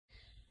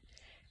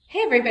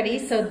Hey everybody,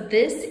 so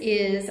this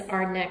is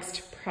our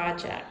next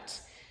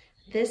project.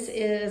 This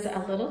is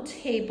a little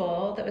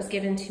table that was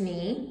given to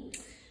me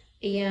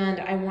and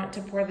I want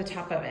to pour the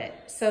top of it.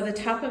 So the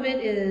top of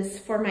it is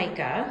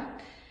Formica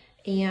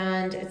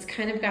and it's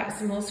kind of got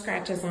some little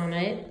scratches on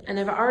it. And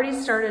I've already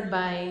started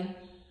by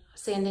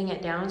sanding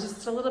it down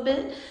just a little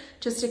bit,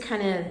 just to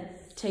kind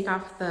of take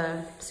off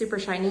the super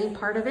shiny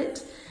part of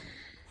it.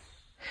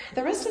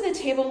 The rest of the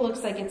table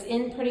looks like it's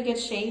in pretty good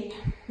shape.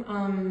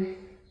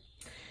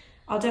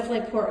 I'll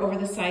definitely pour over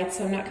the side,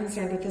 so I'm not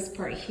concerned with this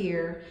part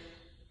here,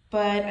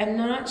 but I'm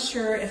not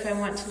sure if I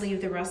want to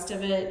leave the rest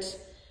of it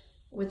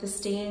with the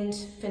stained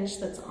finish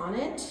that's on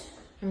it.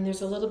 I mean,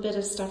 there's a little bit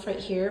of stuff right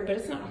here, but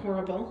it's not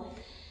horrible.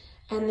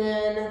 And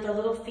then the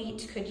little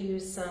feet could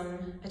use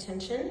some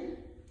attention.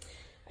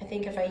 I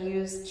think if I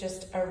use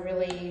just a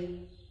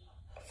really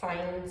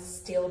fine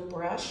steel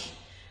brush,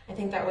 I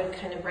think that would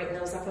kind of brighten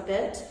those up a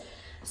bit.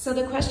 So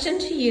the question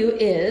to you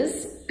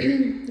is,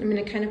 I'm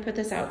gonna kind of put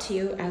this out to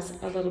you as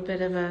a little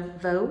bit of a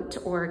vote,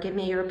 or give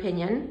me your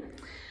opinion.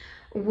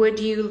 Would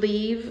you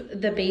leave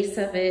the base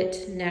of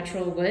it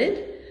natural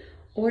wood,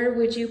 or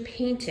would you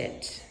paint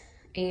it?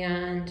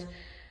 And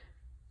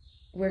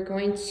we're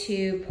going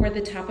to pour the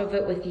top of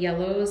it with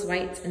yellows,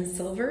 whites, and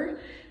silver.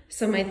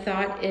 So my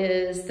thought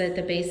is that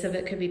the base of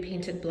it could be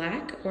painted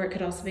black, or it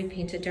could also be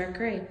painted dark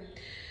gray.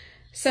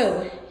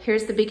 So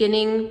here's the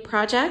beginning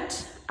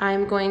project.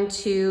 I'm going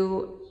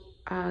to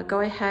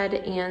go ahead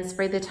and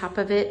spray the top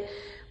of it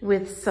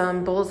with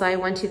some Bullseye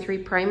 123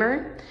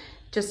 primer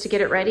just to get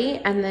it ready.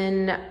 And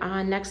then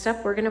next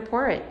up, we're gonna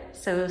pour it.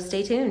 So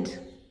stay tuned.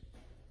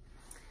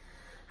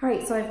 All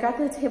right, so I've got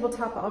the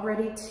tabletop all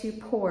ready to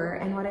pour.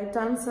 And what I've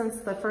done since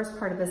the first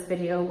part of this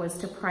video was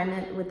to prime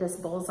it with this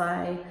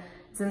Bullseye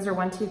Zinsser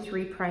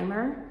 123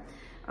 primer.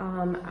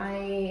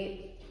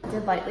 I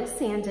did lightly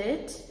sand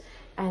it,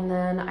 and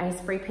then I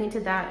spray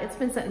painted that. It's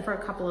been sitting for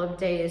a couple of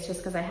days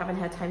just because I haven't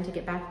had time to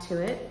get back to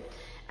it.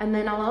 And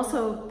then I'll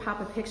also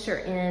pop a picture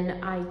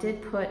in. I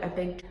did put a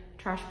big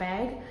trash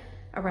bag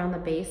around the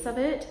base of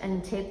it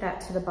and tape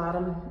that to the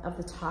bottom of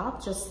the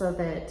top, just so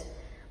that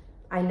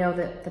I know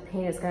that the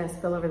paint is gonna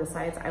spill over the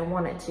sides. I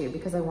want it to,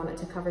 because I want it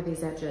to cover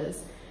these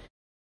edges.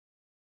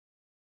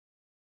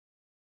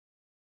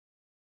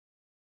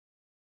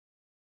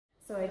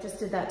 So I just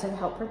did that to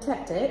help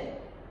protect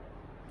it.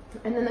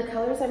 And then the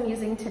colors I'm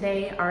using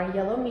today are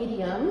yellow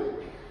medium.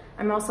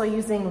 I'm also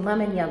using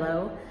lemon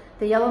yellow.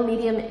 The yellow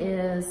medium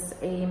is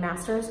a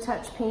Master's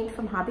Touch paint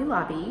from Hobby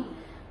Lobby,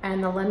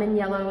 and the lemon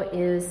yellow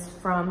is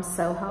from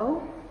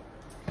Soho.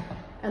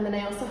 And then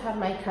I also have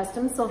my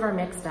custom silver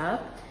mixed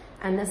up,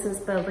 and this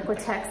is the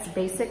Liquitex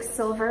Basic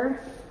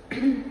Silver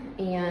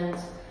and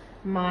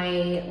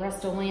my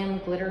Rust-Oleum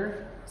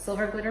glitter,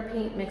 silver glitter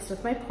paint mixed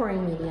with my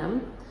pouring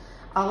medium.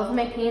 All of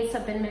my paints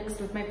have been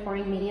mixed with my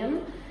pouring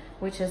medium,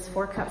 which is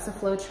 4 cups of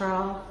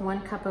Floetrol,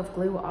 1 cup of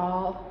Glue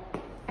All,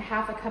 a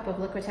half a cup of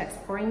Liquitex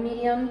pouring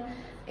medium,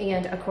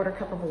 and a 1/4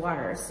 cup of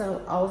water.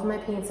 So all of my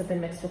paints have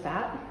been mixed with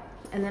that.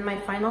 And then my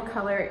final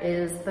color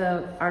is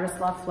the Artist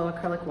Loft Flow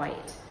Acrylic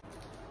White.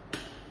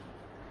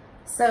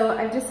 So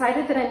I've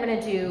decided that I'm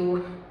gonna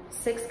do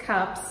 6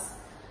 cups.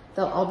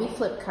 They'll all be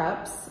flip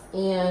cups,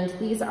 and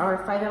these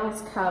are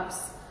 5-ounce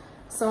cups.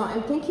 So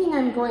I'm thinking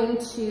I'm going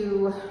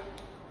to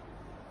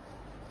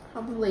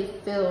probably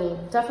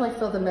definitely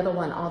fill the middle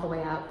one all the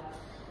way up.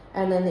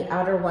 And then the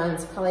outer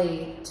ones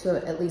probably to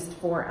at least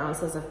 4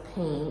 ounces of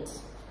paint,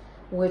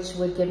 which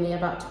would give me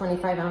about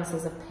 25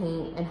 ounces of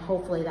paint, and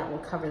hopefully that will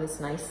cover this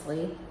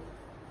nicely.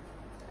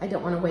 I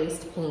don't want to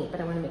waste paint,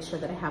 but I want to make sure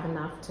that I have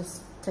enough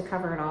to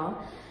cover it all.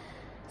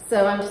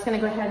 So I'm just going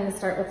to go ahead and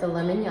start with the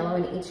lemon yellow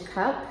in each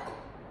cup.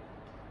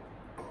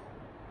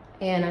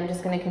 And I'm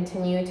just going to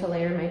continue to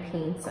layer my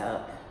paints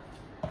up.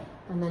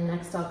 And then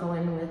next I'll go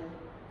in with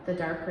the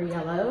darker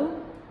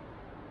yellow.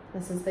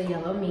 This is the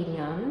yellow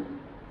medium.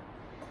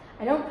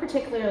 I don't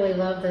particularly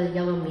love the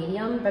yellow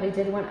medium, but I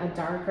did want a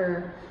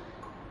darker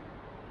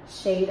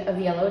shade of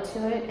yellow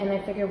to it, and I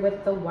figure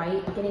with the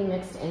white getting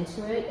mixed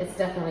into it, it's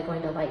definitely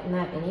going to lighten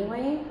that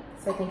anyway,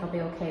 so I think I'll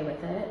be okay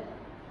with it.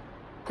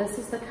 This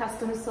is the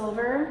custom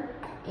silver,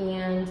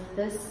 and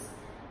this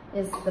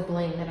is the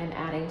bling that I'm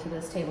adding to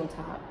this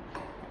tabletop.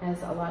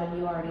 As a lot of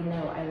you already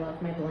know, I love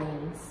my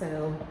bling,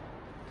 so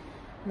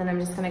then I'm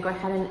just gonna go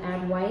ahead and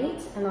add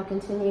white, and I'll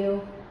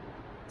continue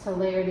to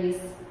layer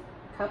these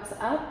cups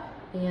up.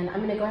 And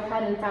I'm gonna go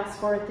ahead and fast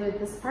forward through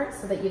this part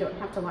so that you don't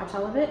have to watch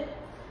all of it.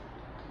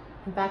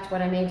 In fact,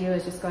 what I may do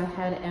is just go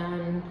ahead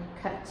and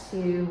cut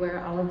to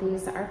where all of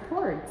these are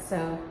poured,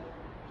 so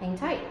hang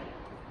tight.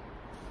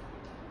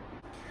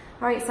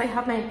 All right, so I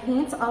have my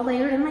paints all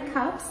layered in my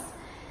cups.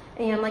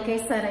 And like I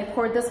said, I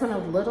poured this one a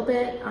little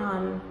bit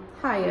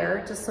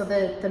higher, just so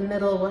that the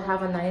middle will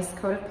have a nice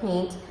coat of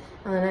paint.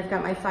 And then I've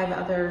got my 5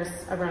 others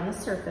around the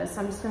surface.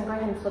 I'm just gonna go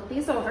ahead and flip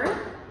these over.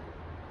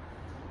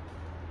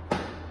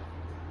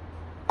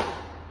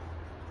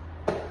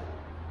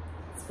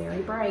 It's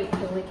very bright,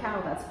 holy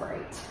cow, that's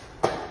bright.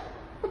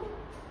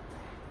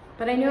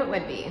 But I knew it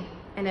would be,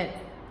 and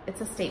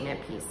it's a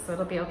statement piece, so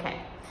it'll be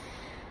okay.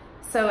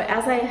 So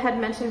as I had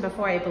mentioned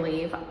before, I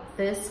believe,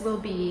 this will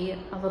be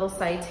a little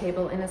side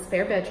table in a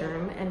spare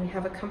bedroom, and we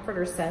have a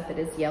comforter set that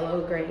is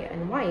yellow, gray,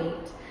 and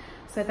white.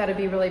 So I thought it'd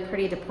be really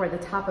pretty to pour the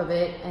top of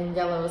it in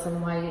yellows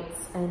and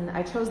whites. And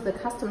I chose the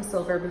custom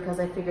silver because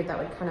I figured that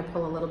would kind of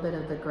pull a little bit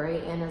of the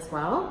gray in as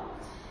well.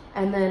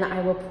 And then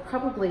I will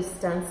probably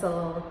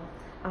stencil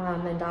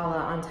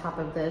mandala on top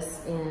of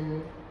this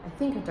in, I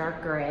think, a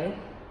dark gray.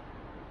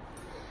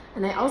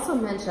 And I also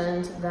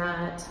mentioned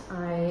that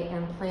I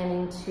am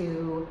planning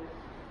to,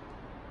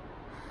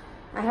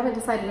 I haven't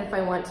decided if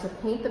I want to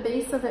paint the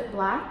base of it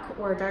black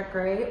or dark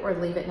gray or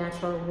leave it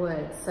natural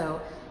wood.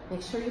 So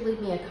make sure you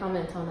leave me a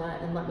comment on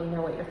that and let me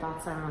know what your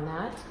thoughts are on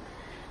that.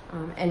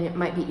 And it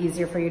might be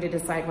easier for you to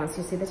decide once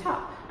you see the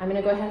top. I'm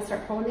gonna go ahead and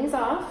start pulling these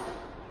off.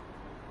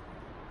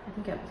 I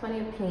think I have plenty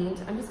of paint.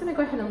 I'm just gonna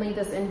go ahead and leave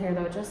this in here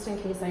though, just in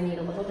case I need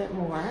a little bit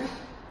more.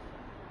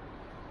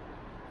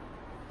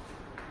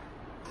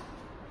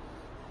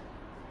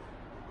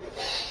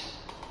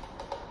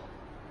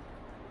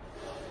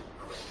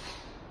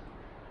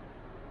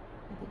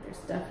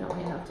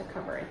 Definitely enough to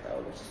cover it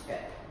though, which is good.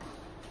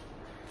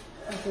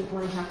 I didn't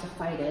want to have to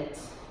fight it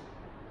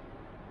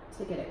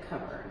to get it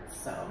covered,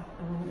 so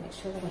I want to make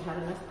sure that I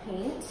have enough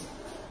paint.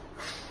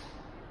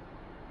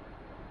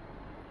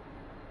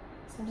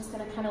 So I'm just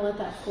going to kind of let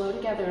that flow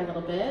together a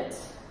little bit,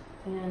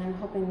 and I'm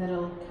hoping that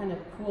it'll kind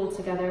of pool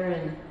together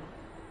and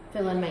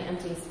fill in my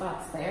empty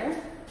spots there.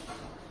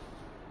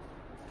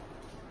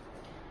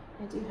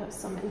 I do have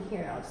some in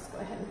here. I'll just go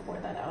ahead and pour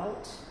that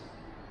out.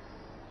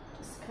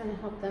 Just kind of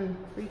help them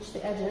reach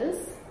the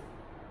edges.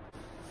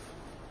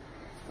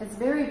 It's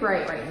very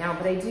bright right now,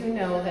 but I do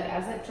know that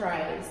as it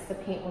dries, the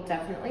paint will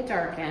definitely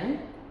darken.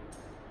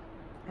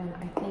 And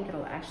I think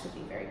it'll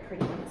actually be very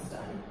pretty when it's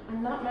done.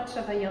 I'm not much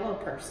of a yellow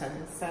person,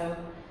 so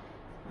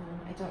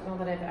I don't know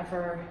that I've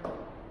ever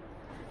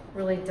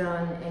really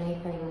done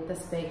anything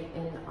this big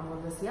in all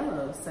of this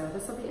yellow, so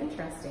this will be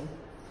interesting.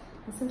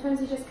 And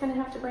sometimes you just kind of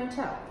have to branch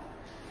out.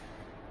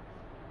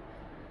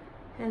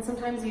 And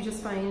sometimes you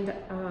just find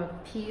a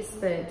piece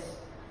that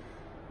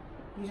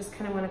you just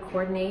kind of want to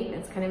coordinate.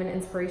 It's kind of an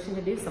inspiration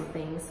to do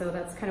something. So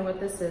that's kind of what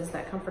this is.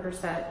 That comforter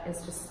set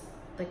is just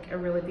like a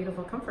really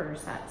beautiful comforter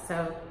set.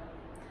 So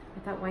I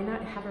thought, why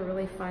not have a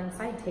really fun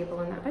side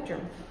table in that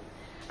bedroom?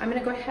 I'm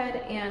going to go ahead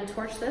and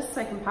torch this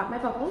so I can pop my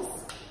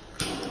bubbles.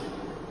 Just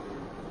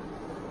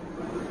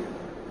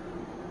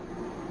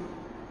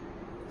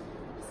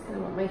kind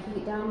of want my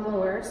heat down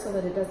lower so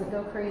that it doesn't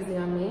go crazy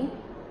on me.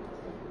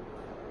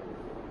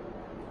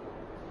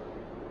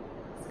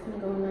 Kind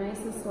of go nice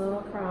and slow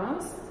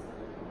across.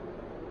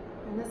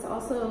 And this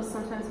also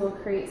sometimes will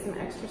create some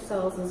extra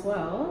cells as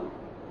well,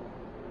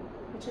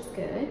 which is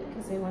good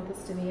because I want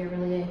this to be a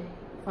really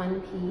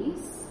fun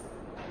piece.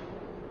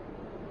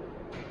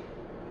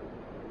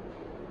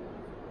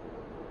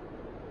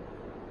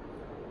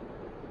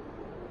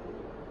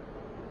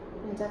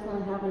 I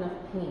definitely have enough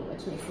paint,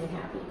 which makes me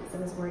happy because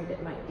I was worried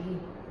it might be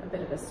a bit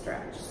of a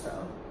stretch.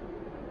 So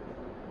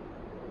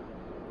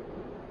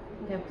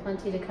we have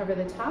plenty to cover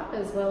the top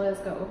as well as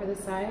go over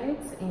the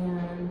sides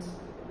and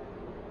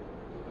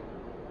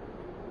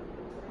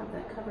have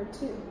that covered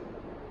too.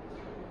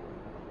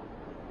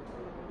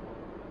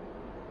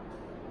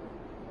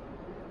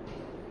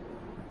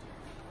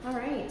 All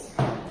right,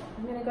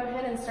 I'm gonna go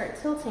ahead and start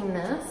tilting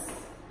this,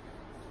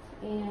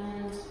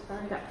 and I've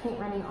already got paint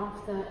running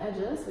off the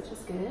edges, which is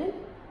good.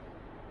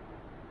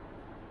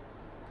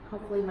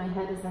 Hopefully my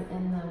head isn't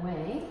in the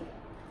way.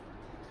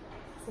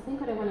 So I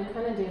think what I want to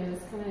kind of do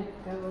is kind of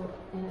go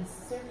in a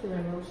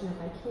circular motion if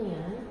I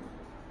can,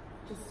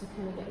 just to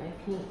kind of get my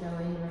paint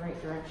going in the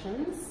right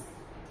directions.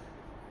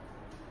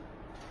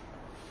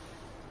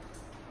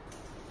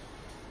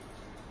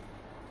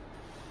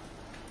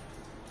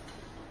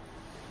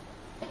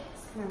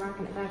 Just kind of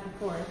rocking it back and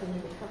forth. I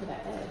need to cover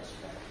that edge,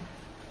 but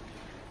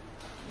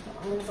I don't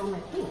want to lose all my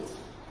paint.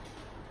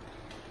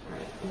 All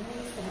right, now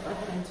I'm just going to go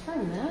ahead and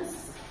turn this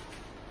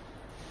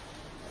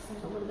so I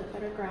have a little bit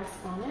better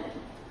grasp on it.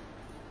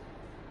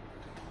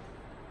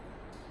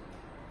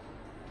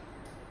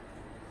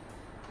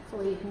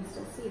 Hopefully you can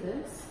still see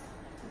this.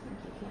 I think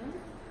you can.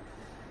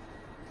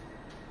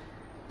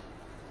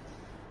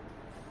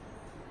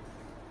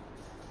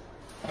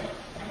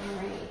 All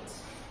right.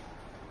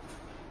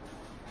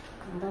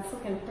 Well, that's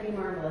looking pretty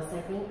marvelous,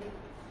 I think.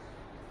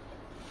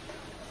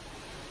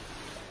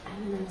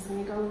 And then I'm just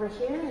going to go over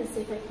here and see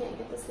if I can't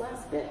get this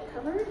last bit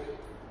covered.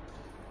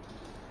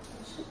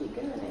 It should be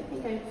good. I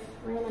think I've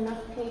ran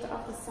enough paint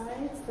off the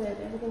sides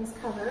that everything's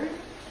covered.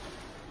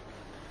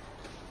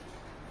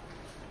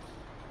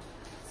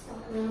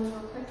 Walk around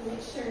real quick to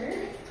make sure.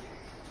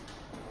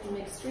 I'm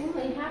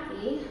extremely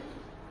happy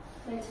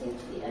that I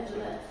taped the edge of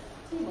that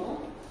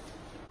table.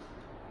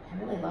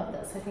 I really love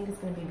this. I think it's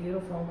going to be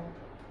beautiful.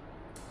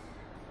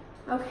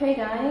 Okay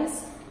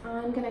guys,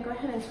 I'm going to go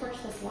ahead and torch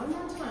this one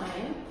more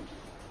time.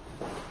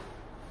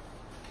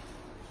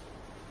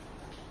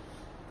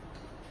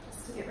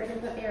 Just to get rid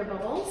of the air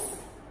bubbles,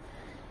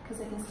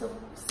 because I can still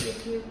see a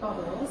few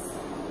bubbles.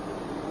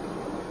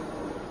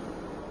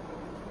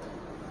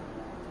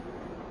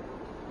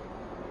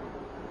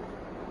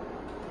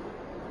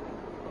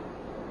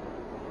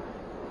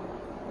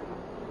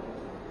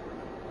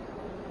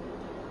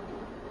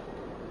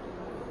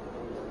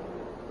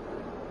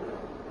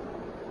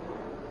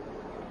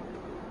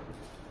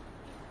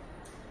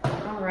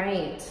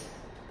 right,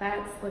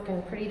 that's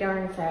looking pretty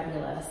darn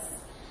fabulous.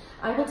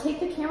 I will take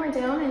the camera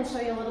down and show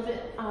you a little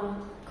bit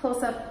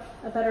close-up,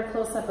 a better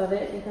close-up of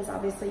it, because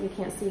obviously you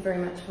can't see very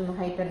much from the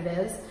height that it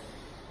is.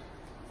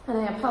 And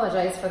I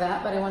apologize for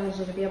that, but I wanted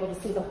you to be able to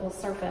see the whole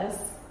surface.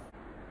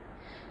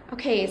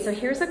 Okay, so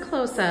here's a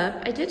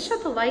close-up. I did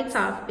shut the lights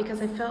off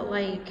because I felt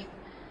like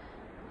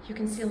you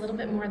can see a little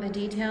bit more of the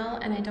detail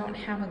and I don't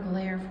have a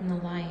glare from the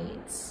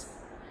lights.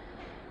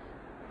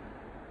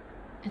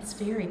 It's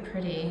very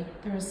pretty.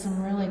 There's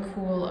some really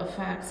cool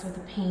effects with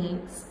the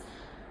paints.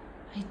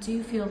 I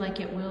do feel like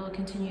it will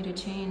continue to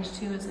change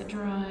too as it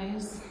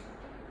dries.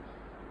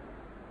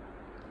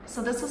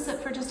 So this will sit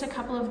for just a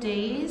couple of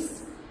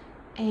days,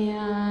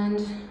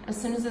 and as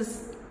soon as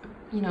it's,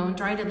 you know,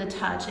 dry to the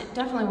touch, it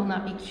definitely will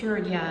not be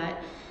cured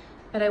yet,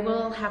 but I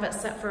will have it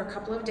set for a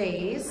couple of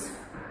days,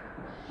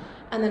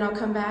 and then I'll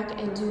come back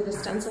and do the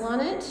stencil on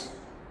it.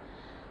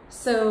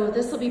 So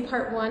this will be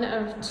part one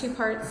of 2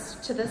 parts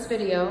to this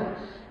video,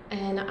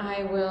 and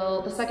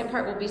the second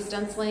part will be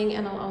stenciling,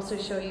 and I'll also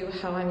show you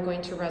how I'm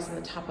going to resin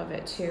the top of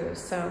it too.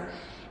 So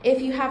if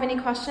you have any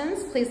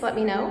questions, please let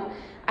me know.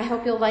 I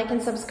hope you'll like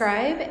and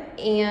subscribe,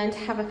 and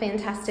have a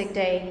fantastic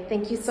day.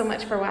 Thank you so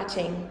much for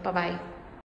watching. Bye-bye.